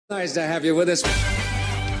Nice to have you with us.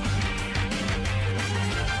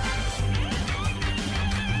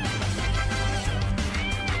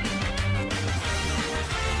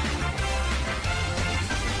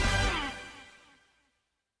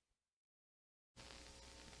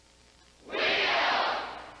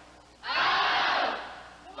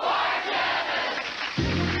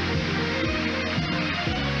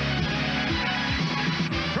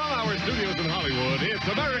 It's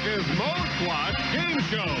America's most watched game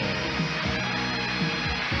show.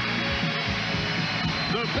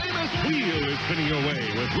 The famous wheel is spinning away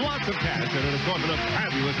with lots of cash and an assortment of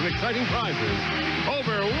fabulous and exciting prizes.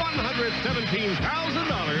 Over $117,000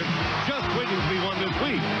 just waiting to be won this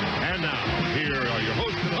week. And now, here are your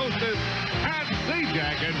host and hostess, Pat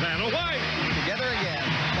Sajak and Vanna White. Together again.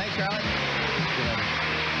 Thanks, Charlie.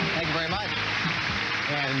 Thank you very much.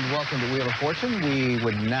 And welcome to Wheel of Fortune. We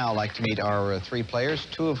would now like to meet our three players,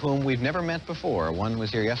 two of whom we've never met before. One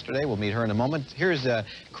was here yesterday. We'll meet her in a moment. Here's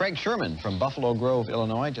Craig Sherman from Buffalo Grove,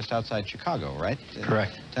 Illinois, just outside Chicago, right?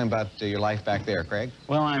 Correct. Tell me about your life back there, Craig.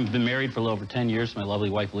 Well, I've been married for a little over 10 years to my lovely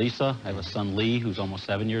wife, Lisa. I have a son, Lee, who's almost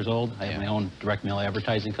 7 years old. I have my own direct mail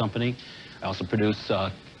advertising company. I also produce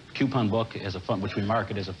Coupon Book as a fund, which we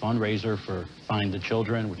market as a fundraiser for Find the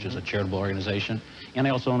Children, which is a charitable organization. And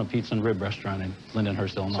I also own a pizza and rib restaurant in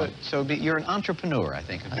Lindenhurst, Illinois. So you're an entrepreneur, I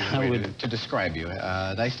think, to describe you.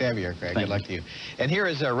 Nice to have you here, Craig. Good luck to you. And here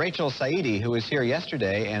is Rachel Saidi, who was here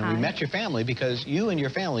yesterday, and we met your family because you and your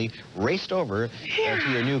family raced over to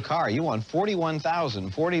your new car. You won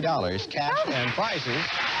 $41,040 cash and prizes.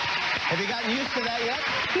 Have you gotten used to that yet?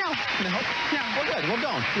 No. No? No. Well, good. Well,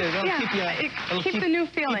 don't. Keep the new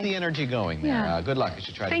feeling. Keep the energy going there. Yeah. Good luck as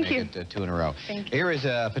you try to make it two in a row. Thank you. Here is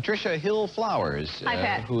Patricia Hill Flowers, Hi,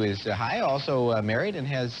 Pat. who is also married and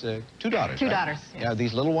has two daughters. Two daughters. Yes. Yeah,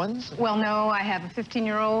 these little ones? Well, no, I have a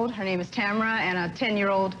 15-year-old. Her name is Tamara, and a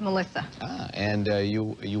 10-year-old Melissa. Ah, and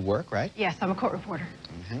you work, right? Yes, I'm a court reporter.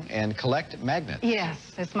 And collect magnets. Yes,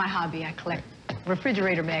 it's my hobby. I collect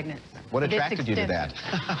refrigerator magnets. What attracted you to that?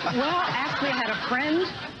 Well, actually, I had a friend,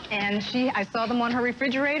 and I saw them on her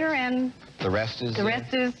refrigerator, and the rest is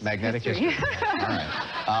magnetic history. All right.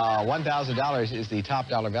 $1,000 is the top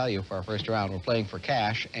dollar value for our first round. We're playing for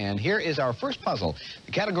cash, and here is our first puzzle.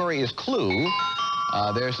 The category is clue.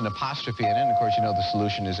 There's an apostrophe in it, and of course, you know the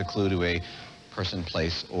solution is a clue to a person,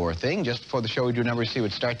 place, or thing. Just before the show, we do numbers, see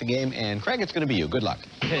would start the game, and Craig, it's going to be you. Good luck.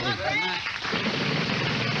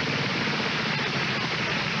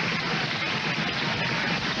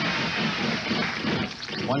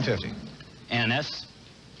 $150. And S?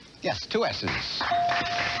 Yes, two S's.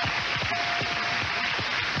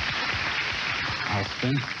 I'll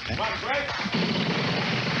spin. Okay. Come on, Craig.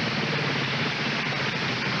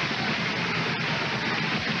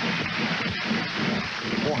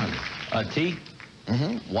 $400. T?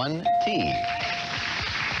 One T.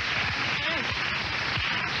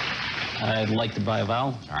 I'd like to buy a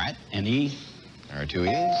vowel. All right. An E? There are two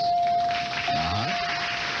E's.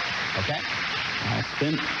 Okay. I'll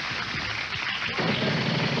spin.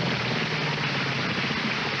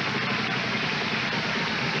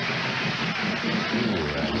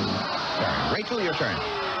 Sorry. Rachel, your turn.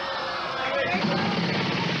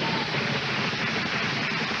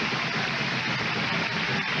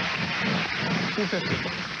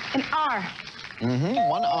 $250. an R.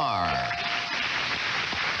 One R.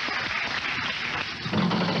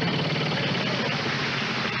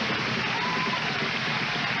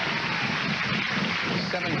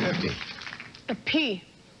 $750. A P.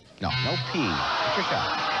 No P. What's your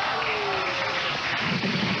shot?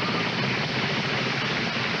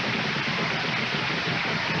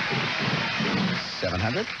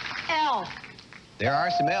 $700. L. There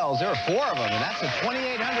are some L's. There are four of them, and that's a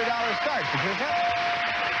 $2,800 start. Patricia?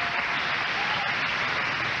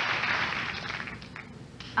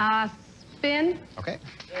 Spin. Okay.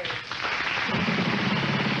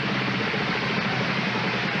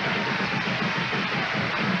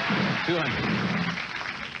 $200.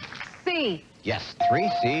 C. Yes, three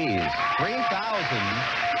C's.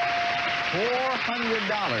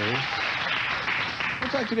 $3,400.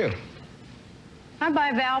 What'd you like to do? Can I buy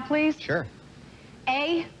a vowel, please? Sure.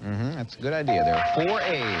 A. That's a good idea. There are four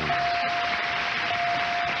A's.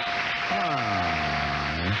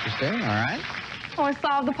 Interesting. All right. Want to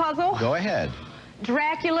solve the puzzle? Go ahead.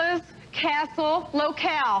 Dracula's castle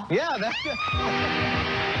locale. Yeah, that's it.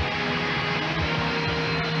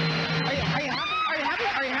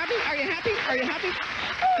 Are you happy?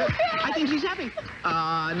 I think she's happy.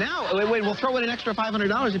 Now, wait, we'll throw in an extra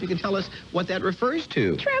 $500 if you can tell us what that refers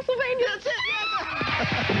to. Transylvania. That's it.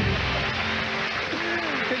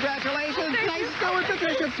 Yes. Congratulations. Nice going,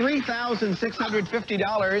 Patricia.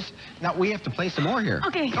 $3,650. Now, we have to play some more here.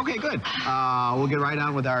 Okay. Okay, good. We'll get right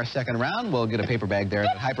on with our second round. We'll get a paper bag there.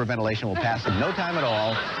 Hyperventilation will pass in no time at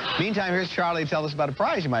all. Meantime, here's Charlie to tell us about a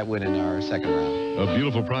prize you might win in our second round. A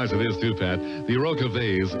beautiful prize it is, too, Pat. The Aroca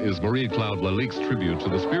vase is Marie-Claude Lalique's tribute to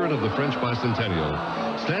the spirit of the French bicentennial.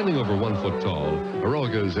 Standing over 1 foot tall,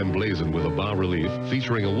 Aroca is emblazoned with a bas-relief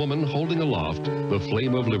featuring a woman holding aloft the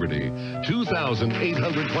flame of liberty.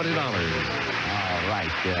 $2,820. All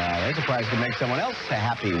right. There's a prize to make someone else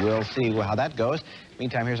happy. We'll see how that goes.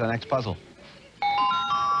 Meantime, here's our next puzzle.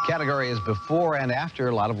 Category is before and after.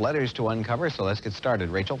 A lot of letters to uncover, so let's get started.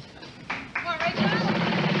 Rachel? Come on, Rachel.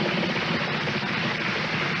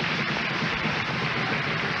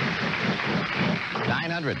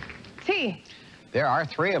 900. T. There are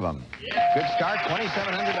 3 of them. Good start,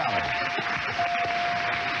 $2,700.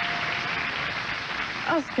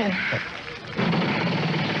 I'll spin.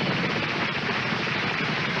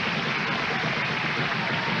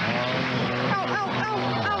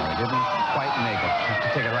 Didn't quite make it. Have to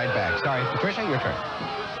take it right back. Sorry, Patricia, your turn.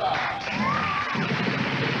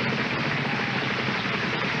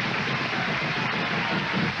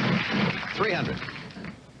 $300.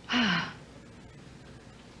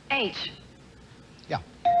 H. Yeah.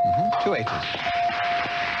 2 H's.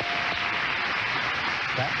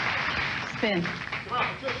 Okay. Spin.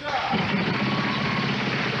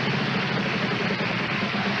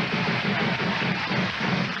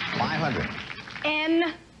 $500.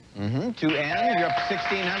 N. 2 N's. You're up to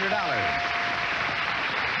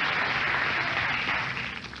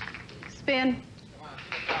 $1,600. Spin.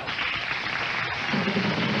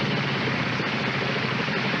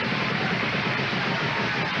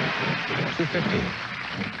 $250.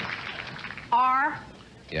 R.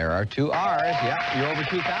 There are 2 R's. Yep, you're over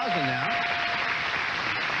 2,000 now.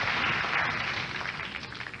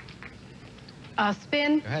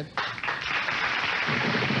 Spin. Go ahead.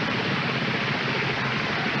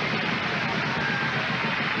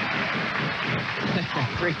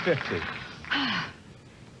 $350.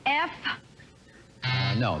 F.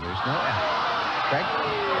 No, there's no F. Craig?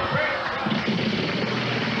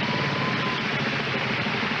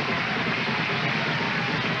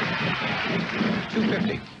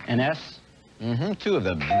 $250. An S. 2 of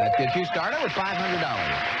them. And that gets you started with $500.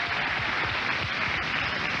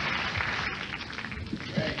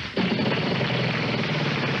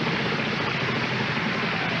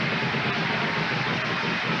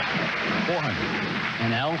 $400.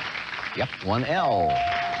 An L. Yep, 1 L.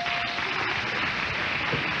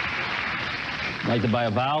 Like to buy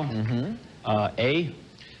a vowel. A.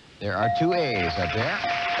 There are 2 A's up there.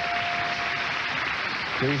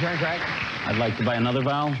 Your turn, Craig. I'd like to buy another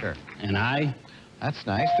vowel. Sure. An I. That's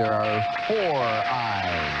nice. There are 4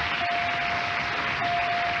 I's.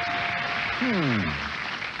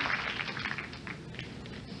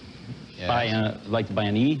 Yes. I'd like to buy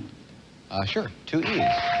an E. Sure, 2 E's.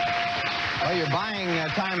 Well, your buying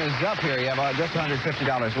time is up here. You have just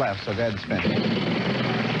 $150 left, so go ahead and spend it.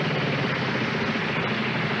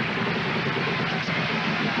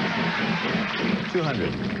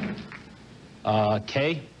 $200.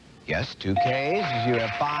 K. Yes, 2 K's. You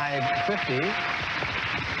have $550.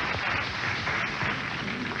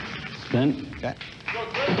 Spin. Okay.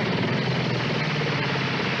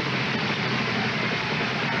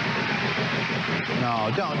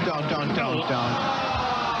 No, don't.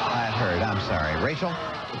 That hurt. I'm sorry. Rachel?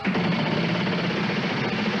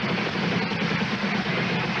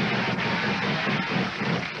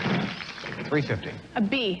 $350. A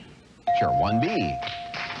B. Sure, 1B.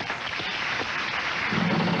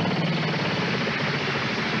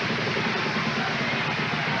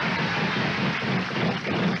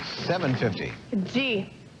 $750. A G.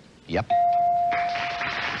 Yep.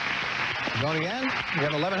 Going again? You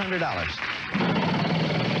have $1,100.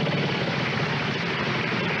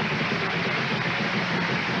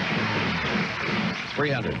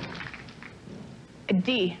 $300. A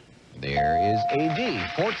D. There is a D.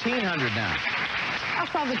 $1,400 now. I'll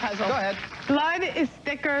solve the puzzle. Go ahead. Blood is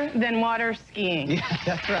thicker than water skiing. Yeah,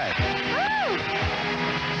 that's right. Woo!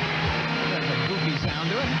 There's a goofy sound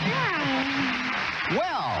to it. Yeah.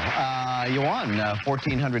 Well, you won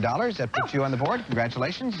 $1,400. That puts you on the board.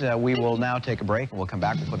 Congratulations. We will now take a break, and we'll come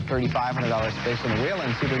back. We'll put $3,500 space on the wheel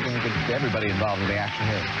and see if we can get everybody involved in the action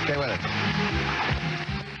here. Stay with us.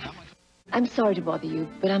 I'm sorry to bother you,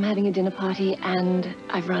 but I'm having a dinner party, and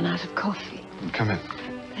I've run out of coffee. Come in.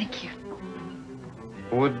 Thank you.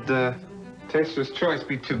 Would Taster's Choice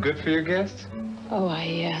be too good for your guests? Oh,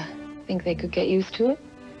 I think they could get used to it.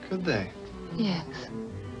 Could they? Yes.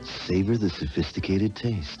 Savor the sophisticated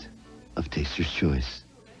taste of Taster's Choice.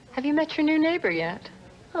 Have you met your new neighbor yet?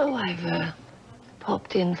 Oh, I've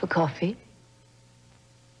popped in for coffee.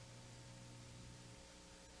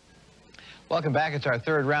 Welcome back. It's our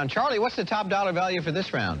third round. Charlie, what's the top dollar value for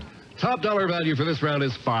this round? Top dollar value for this round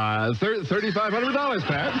is $3,500,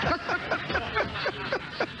 Pat.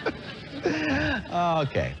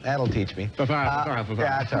 Okay, that'll teach me. Yeah,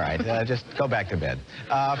 that's all right. Just go back to bed.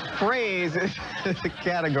 Phrase is the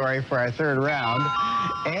category for our third round.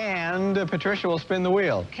 And Patricia will spin the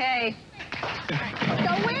wheel. Okay. The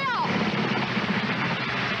wheel!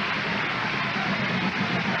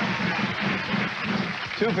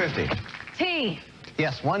 $2.50. T.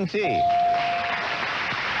 Yes, 1 T.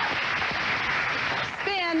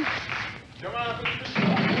 Spin.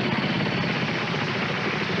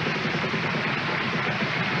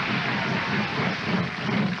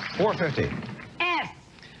 $4.50. S.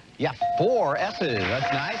 Yeah, 4 S's.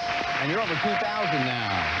 That's nice. And you're over 2,000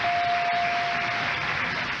 now.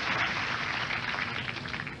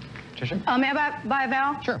 Patricia? May I buy a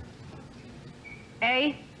vowel? Sure.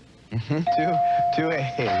 A. Two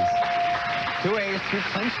A's. 2 A's, 2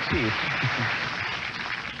 clenched teeth.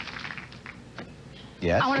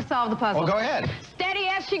 Yes? I want to solve the puzzle. Well, go ahead. Steady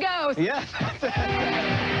as she goes. Yes. You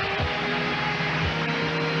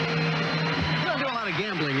don't do a lot of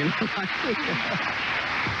gambling, you know.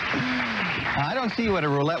 I don't see you at a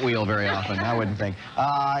roulette wheel very often, I wouldn't think.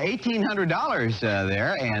 $1,800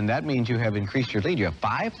 there, and that means you have increased your lead. You have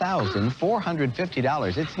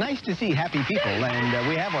 $5,450. It's nice to see happy people, and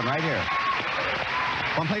we have one right here.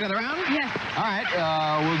 Want to play another round? Yes. All right,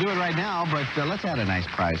 we'll do it right now, but let's add a nice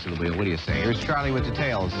prize to the wheel. What do you say? Here's Charlie with the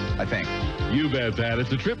tails, I think. You bet, Pat.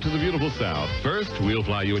 It's a trip to the beautiful South. First, we'll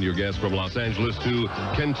fly you and your guests from Los Angeles to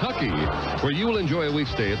Kentucky, where you will enjoy a week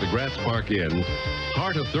stay at the Gratz Park Inn,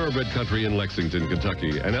 heart of thoroughbred country in Lexington,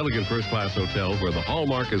 Kentucky, an elegant first-class hotel where the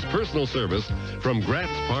hallmark is personal service from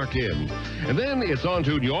Gratz Park Inn. And then it's on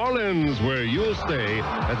to New Orleans, where you'll stay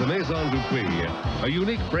at the Maison Dupuis, a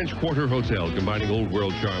unique French Quarter hotel combining old-world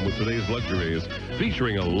charm with today's luxuries,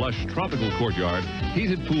 featuring a lush tropical courtyard,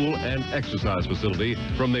 heated pool, and exercise facility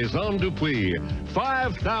from Maison Dupuis.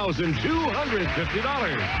 $5,250.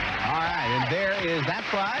 All right, and there is that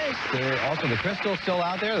prize. Also, the crystal's still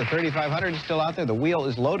out there. The $3,500 is still out there. The wheel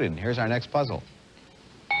is loaded. Here's our next puzzle.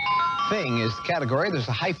 Thing is the category. There's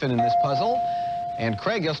a hyphen in this puzzle. And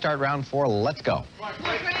Craig, you'll start round 4. Let's go.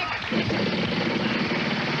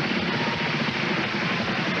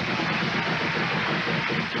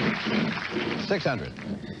 $600.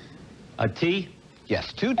 A T.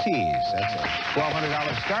 Yes, 2 T's. That's a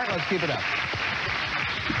 $1,200 start. Let's keep it up.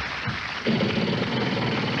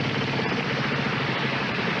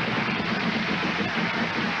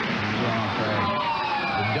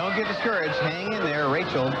 Don't get discouraged. Hang in there,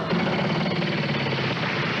 Rachel.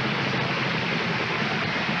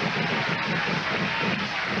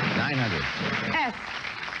 $900. S.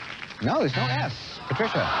 No, there's no S.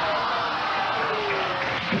 Patricia.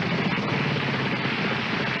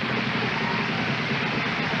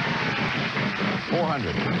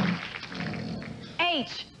 $400.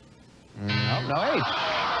 H. No H.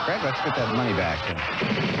 Craig, let's get that money back.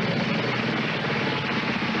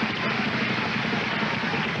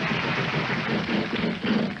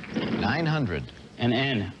 $900. An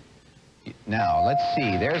N. Now, let's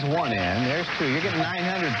see. There's 1 N. There's 2. You're getting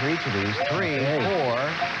 $900 for each of these. 3,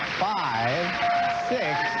 4, 5, 6,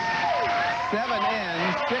 7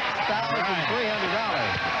 N's,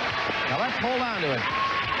 $6,300. Now, let's hold on to it.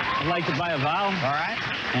 I'd like to buy a vowel. All right.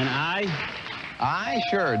 An I. I,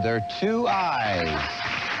 sure. There are 2 I's.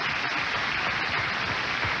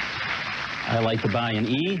 I'd like to buy an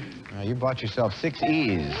E. You bought yourself 6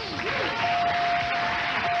 E's.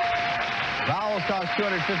 Vowels cost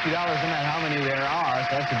 $250, no matter how many there are,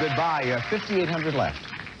 so that's a good buy. You have $5,800 left.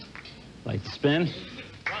 Like to spin.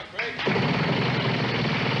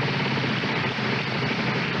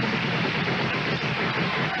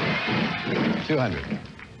 $200.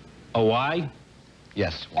 A Y.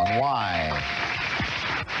 Yes, 1 Y.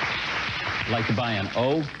 I'd like to buy an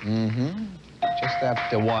O. Just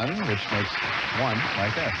that 1, which makes 1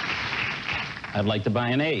 like this. I'd like to buy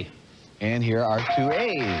an A. And here are 2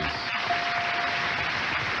 A's.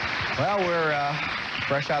 Well, we're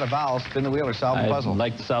fresh out of vowels. Spin the wheel or solve the puzzle. I'd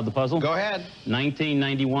like to solve the puzzle. Go ahead.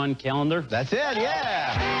 1991 calendar. That's it,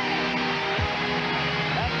 yeah.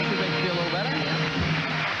 That should make you feel a little better.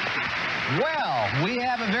 Well, we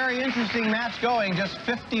have a very interesting match going. Just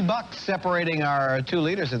 $50 separating our 2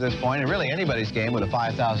 leaders at this point, and really anybody's game with a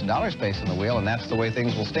 $5,000 space in the wheel, and that's the way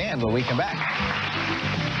things will stand when we come back.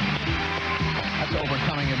 That's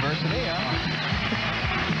overcoming adversity, huh?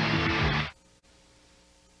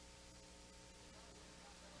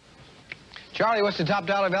 Charlie, what's the top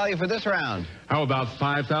dollar value for this round? How about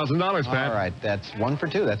 $5,000, Pat? All right, that's 1 for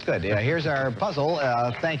 2. That's good. Yeah, here's our puzzle.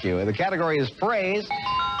 Thank you. The category is phrase.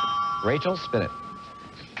 Rachel, spin it.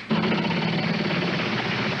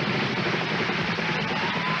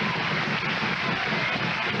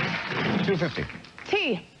 $2.50.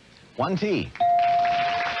 T. 1 T.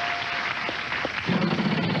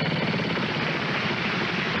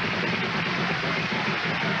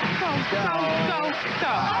 Go.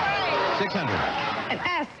 600. An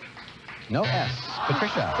S. No S.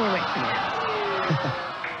 Patricia. Oh, wait for me.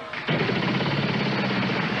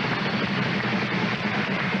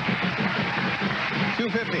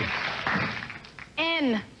 $2.50.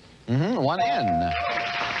 N. 1 N.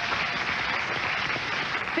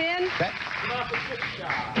 Spin. Bet.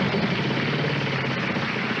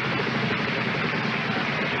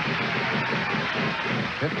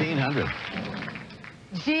 $1,500.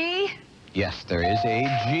 G. Yes, there is a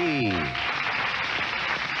G. Can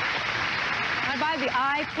I buy the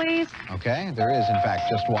I, please? Okay, there is, in fact,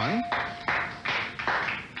 just one.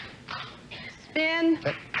 Spin.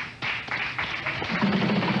 Bet.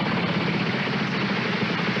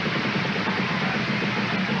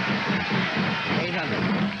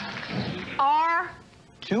 $800. R.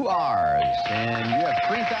 2 R's, and you have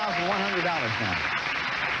 $3,100 now.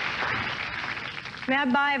 May I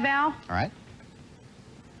buy a vowel? All right.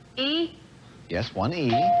 E. Yes, 1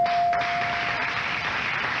 E. All right.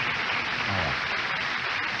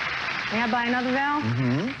 May I buy another vowel?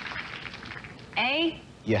 Mm-hmm. A.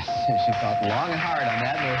 Yes, she thought long and hard on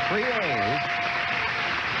that. There are 3 A's.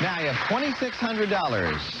 Now you have $2,600. What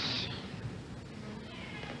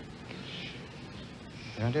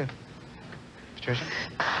do you want to do? Patricia?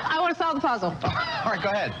 I want to solve the puzzle. All right, go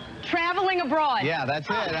ahead. Traveling abroad. Yeah, that's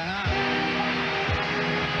it. Uh-huh.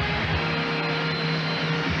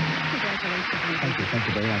 Thank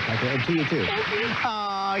you very much. And to you, too. Thank you.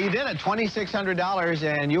 You did it, $2,600,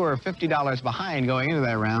 and you were $50 behind going into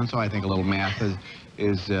that round, so I think a little math is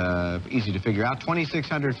easy to figure out.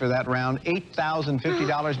 $2,600 for that round.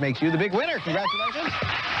 $8,050 makes you the big winner. Congratulations.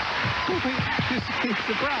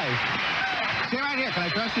 Surprise. Stay right here. Can I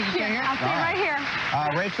trust you to stay here? I'll stay right here.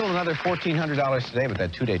 Rachel, another $1,400 today, but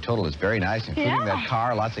that 2-day total is very nice, including that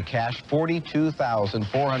car, lots of cash,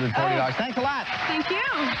 $42,440. Thanks a lot. Thank you.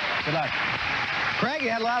 Good luck. Craig, you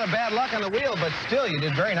had a lot of bad luck on the wheel, but still, you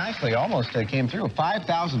did very nicely. Almost came through.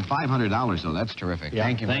 $5,500, though. That's terrific. Yeah,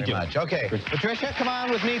 thank you very much. Okay, Patricia, come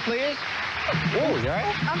on with me, please. Oh, you all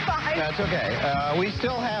right? I'm fine. That's okay. We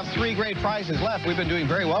still have 3 great prizes left. We've been doing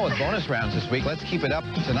very well with bonus rounds this week. Let's keep it up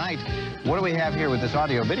tonight. What do we have here with this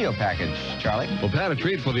audio-video package, Charlie? Well, Pat, a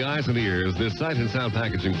treat for the eyes and ears. This sight and sound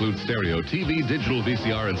package includes stereo, TV, digital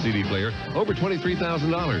VCR, and CD player, over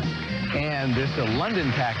 $23,000. And this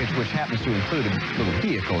London package, which happens to include a little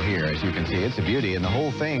vehicle here, as you can see. It's a beauty, and the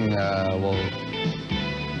whole thing will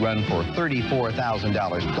run for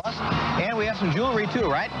 $34,000 plus. And we have some jewelry, too,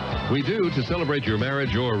 right? We do, to celebrate your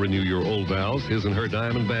marriage or renew your old vows. His and her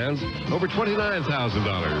diamond bands, over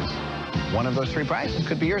 $29,000. One of those 3 prizes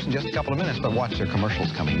could be yours in just a couple of minutes, but watch, their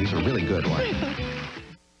commercials coming. These are really good ones.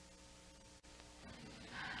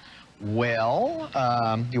 Well,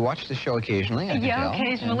 you watch the show occasionally, I can tell.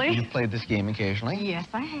 Occasionally. And you've played this game occasionally. Yes,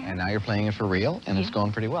 I have. And now you're playing it for real, and it's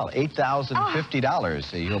going pretty well.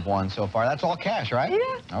 $8,050 you have won so far. That's all cash, right?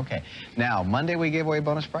 Yeah. Okay. Now, Monday we gave away a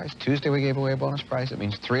bonus prize. Tuesday we gave away a bonus prize. It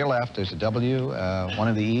means 3 are left. There's a W, one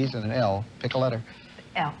of the E's, and an L. Pick a letter.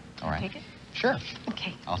 L. All right. Take it? Sure.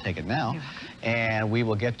 Okay. I'll take it now. And we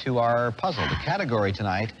will get to our puzzle. The category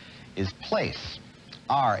tonight is place.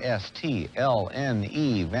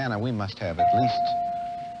 R-S-T-L-N-E. Vanna, we must have at least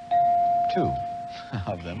 2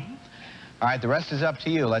 of them. All right, the rest is up to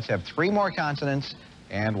you. Let's have 3 more consonants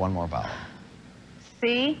and 1 more vowel.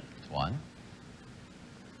 C. 1.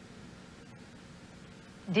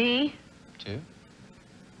 D. 2.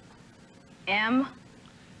 M.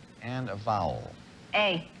 And a vowel.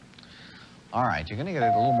 A. All right, you're going to get a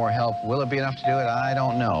little more help. Will it be enough to do it? I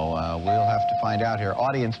don't know. We'll have to find out here.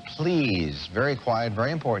 Audience, please, very quiet,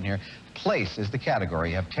 very important here. Place is the category.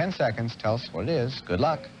 You have 10 seconds. Tell us what it is. Good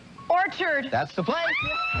luck. Orchard. That's the place.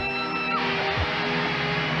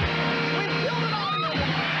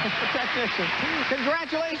 Technician.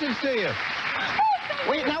 Congratulations to you.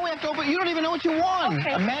 Wait, now we have to open but you don't even know what you won.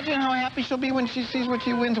 Okay. Imagine how happy she'll be when she sees what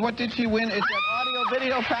she wins. What did she win? It's an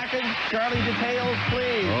audio-video package. Charlie, details,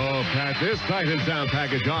 please. Oh, Pat, this sight and sound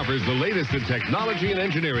package offers the latest in technology and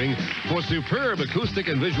engineering for superb acoustic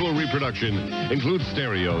and visual reproduction. Includes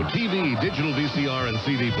stereo, TV, digital VCR, and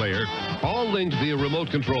CD player, all linked via remote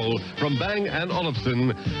control from Bang &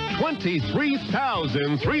 Olufsen.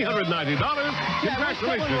 $23,390. Yeah,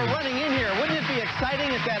 Congratulations. we're running in here. Wouldn't it be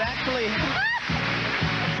exciting if that actually...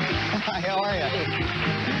 Hi, how are you?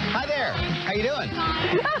 Hi there. How you doing?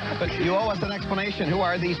 But you owe us an explanation. Who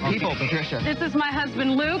are these people, Patricia? This is my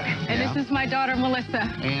husband, Luke, and Yeah. this is my daughter, Melissa.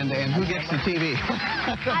 And who gets the TV?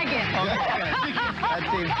 I get it. Okay. That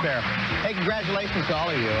seems fair. Hey, congratulations to all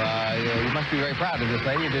of you. You must be very proud of this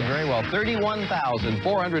lady. You did very well.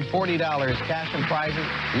 $31,440 cash and prizes.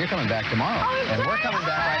 You're coming back tomorrow. Oh, and we're coming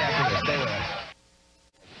back right after this. Stay with us.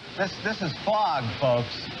 This is fog,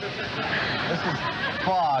 folks. This is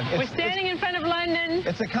fog. We're standing in front of London.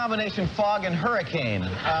 It's a combination fog and hurricane.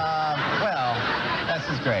 Well, this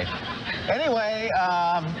is great. Anyway,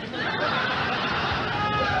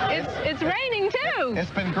 It's raining too.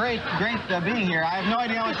 it's been great being here. I have no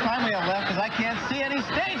idea how much time we have left because I can't see any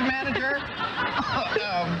stage manager.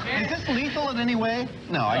 Is this lethal in any way?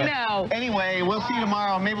 No. No. Anyway, we'll see you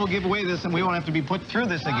tomorrow. Maybe we'll give away this and we won't have to be put through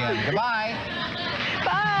this again. Goodbye.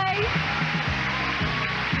 Bye.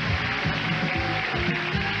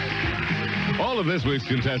 All of this week's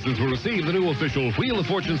contestants will receive the new official Wheel of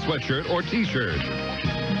Fortune sweatshirt or T-shirt.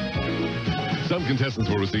 Some contestants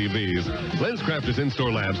will receive these. LensCrafters In-Store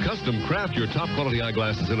Labs custom craft your top quality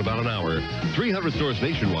eyeglasses in about an hour. 300 stores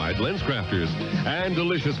nationwide, LensCrafters. And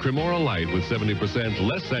delicious Cremora Light with 70%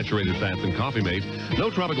 less saturated fat than Coffee Mate, no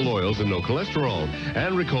tropical oils and no cholesterol.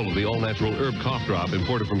 And Ricola, the all-natural herb cough drop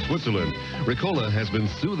imported from Switzerland. Ricola has been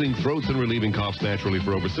soothing throats and relieving coughs naturally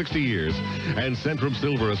for over 60 years. And Centrum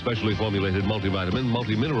Silver, a specially formulated multivitamin,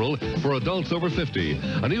 multi-mineral for adults over 50.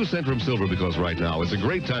 A new Centrum Silver because right now it's a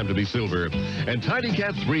great time to be silver. And Tidy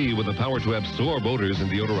Cat 3 with the power to absorb odors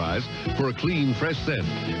and deodorize for a clean, fresh scent.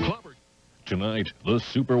 Tonight, the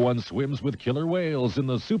Super One swims with killer whales in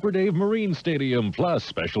the Super Dave Marine Stadium. Plus,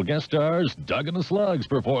 special guest stars Doug and the Slugs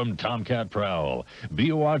perform Tomcat Prowl.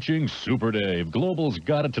 Be watching Super Dave. Global's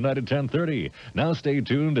got it tonight at 10:30. Now stay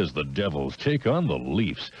tuned as the Devils take on the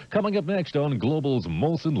Leafs. Coming up next on Global's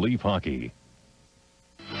Molson Leaf Hockey.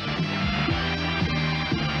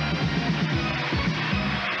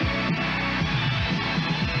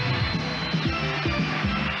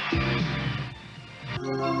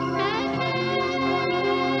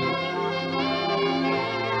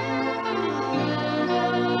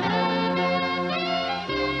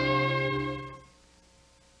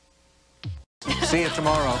 See you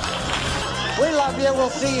tomorrow. We love you. We'll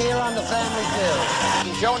see you here on the Family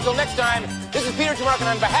Feud. Show until next time. This is Peter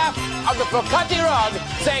Tomarkin on behalf of the Procati Rug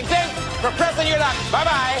saying thanks for pressing your luck.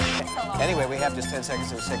 Bye-bye. Anyway, we have just 10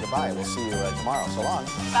 seconds to say goodbye. We'll see you tomorrow. So long.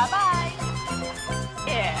 Bye-bye.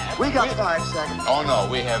 Yeah. We got 5 seconds. Oh,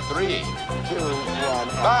 no, we have 3. 2, 1.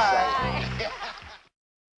 Bye.